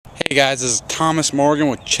Hey guys, this is Thomas Morgan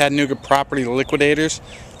with Chattanooga Property Liquidators.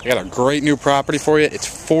 I got a great new property for you. It's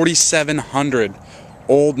 4700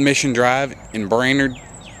 Old Mission Drive in Brainerd,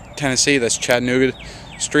 Tennessee. That's Chattanooga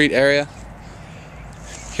Street area.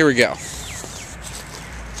 Here we go.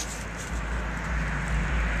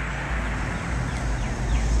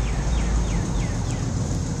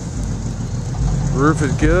 Roof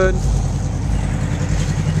is good.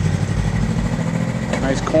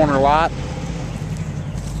 Nice corner lot.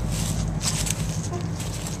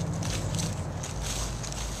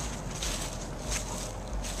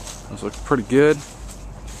 This looks pretty good.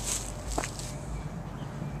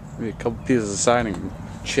 Maybe a couple pieces of siding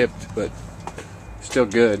chipped, but still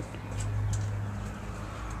good.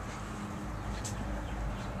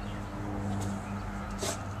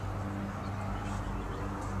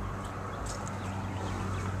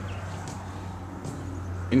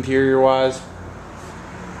 Interior wise,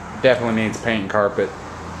 definitely needs paint and carpet.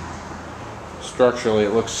 Structurally,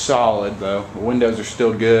 it looks solid though. The windows are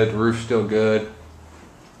still good, roof's still good.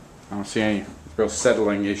 I don't see any real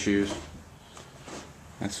settling issues.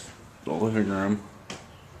 That's the living room.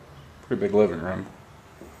 Pretty big living room.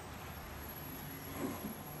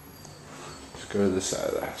 Let's go to this side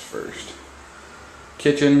of the house first.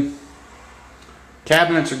 Kitchen.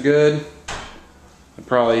 Cabinets are good. I'd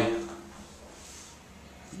probably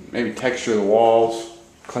maybe texture the walls,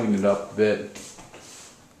 clean it up a bit.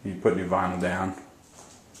 You put new vinyl down.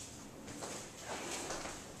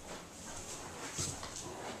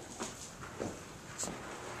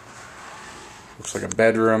 Looks like a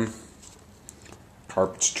bedroom.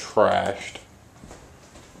 Carpet's trashed.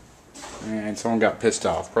 And someone got pissed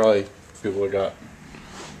off. Probably people that got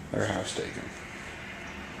their house taken.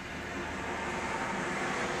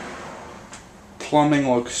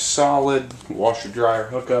 Plumbing looks solid. Washer dryer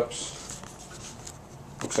hookups.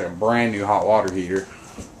 Looks like a brand new hot water heater.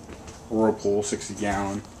 Whirlpool, 60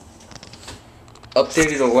 gallon.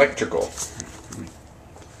 Updated electrical.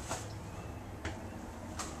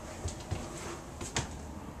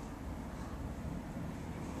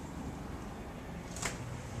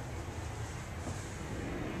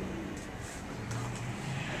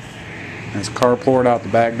 Nice carport out the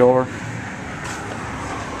back door.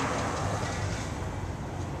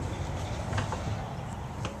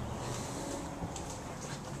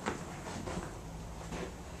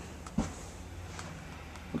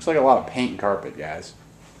 Looks like a lot of paint and carpet, guys.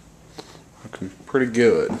 Looking pretty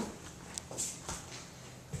good.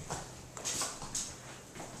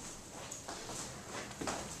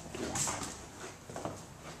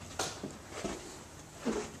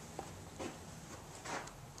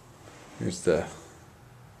 Here's the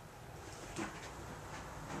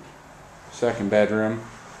second bedroom.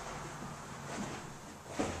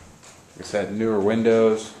 Like I said, newer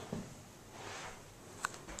windows.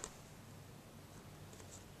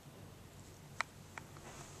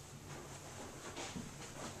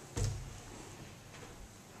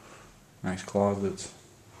 Nice closets.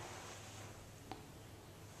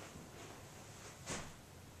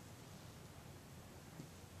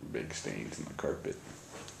 Big stains in the carpet.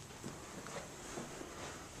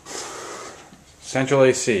 Central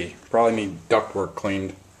AC. Probably need ductwork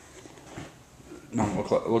cleaned. No,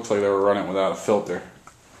 it looks like they were running without a filter.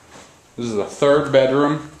 This is the third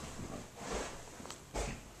bedroom.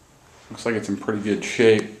 Looks like it's in pretty good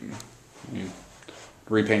shape. You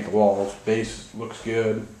repaint the walls. Base looks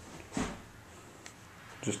good.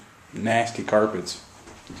 Just nasty carpets.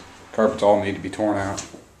 Carpets all need to be torn out.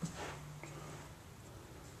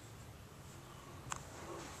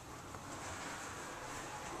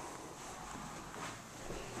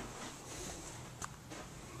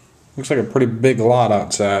 Looks like a pretty big lot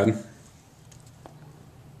outside.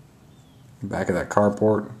 Back of that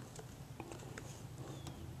carport.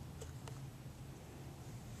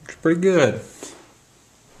 Looks pretty good.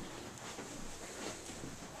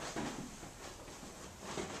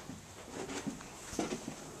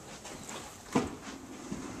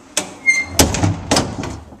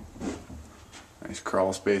 Nice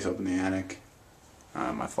crawl space up in the attic. I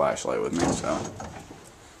have my flashlight with me, so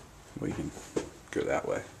we can go that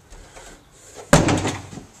way.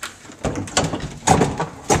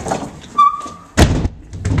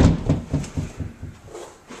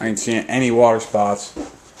 I ain't seeing any water spots.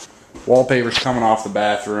 Wallpaper's coming off the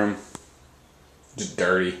bathroom. Just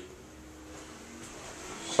dirty.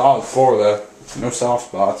 Solid floor though. No soft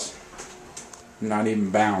spots. Not even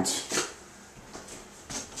bounce.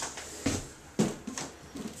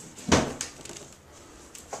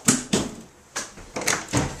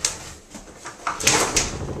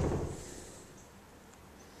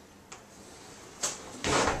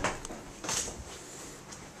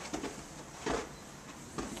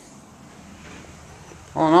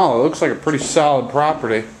 All in all, it looks like a pretty solid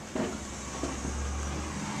property.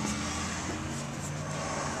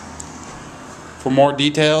 For more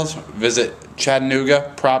details, visit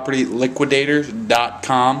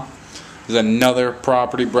ChattanoogaPropertyLiquidators.com. There's another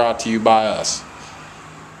property brought to you by us.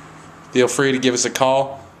 Feel free to give us a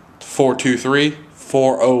call,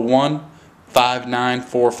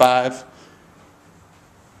 423-401-5945,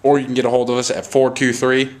 or you can get a hold of us at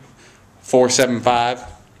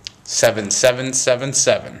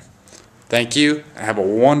 423-475-7777. Thank you, and have a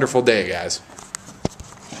wonderful day, guys.